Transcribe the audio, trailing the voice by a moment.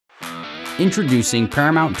Introducing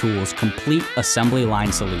Paramount Tools' complete assembly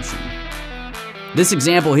line solution. This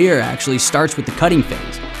example here actually starts with the cutting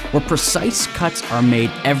phase, where precise cuts are made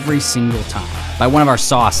every single time by one of our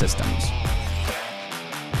saw systems.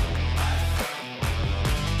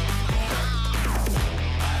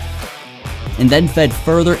 And then fed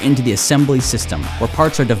further into the assembly system, where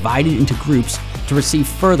parts are divided into groups to receive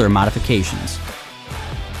further modifications.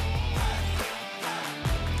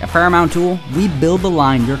 At Paramount Tool, we build the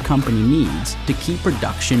line your company needs to keep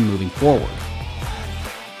production moving forward.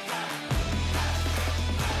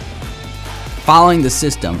 Following the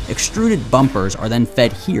system, extruded bumpers are then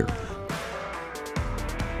fed here.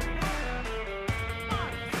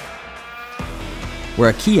 Where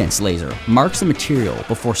a Keyence laser marks the material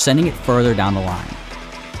before sending it further down the line.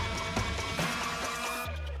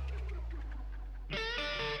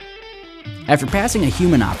 After passing a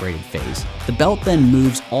human-operated phase, the belt then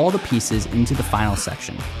moves all the pieces into the final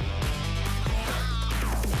section,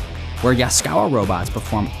 where Yaskawa robots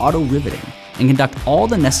perform auto-riveting and conduct all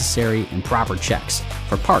the necessary and proper checks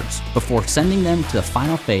for parts before sending them to the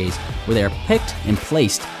final phase, where they are picked and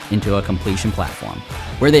placed into a completion platform,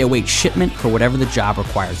 where they await shipment for whatever the job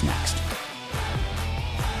requires next.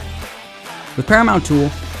 With Paramount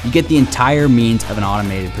Tool, you get the entire means of an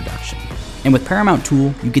automated production. And with Paramount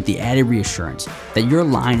Tool, you get the added reassurance that your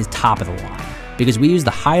line is top of the line, because we use the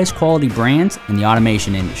highest quality brands in the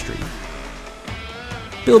automation industry.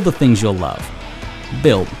 Build the things you'll love.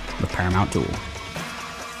 Build with Paramount Tool.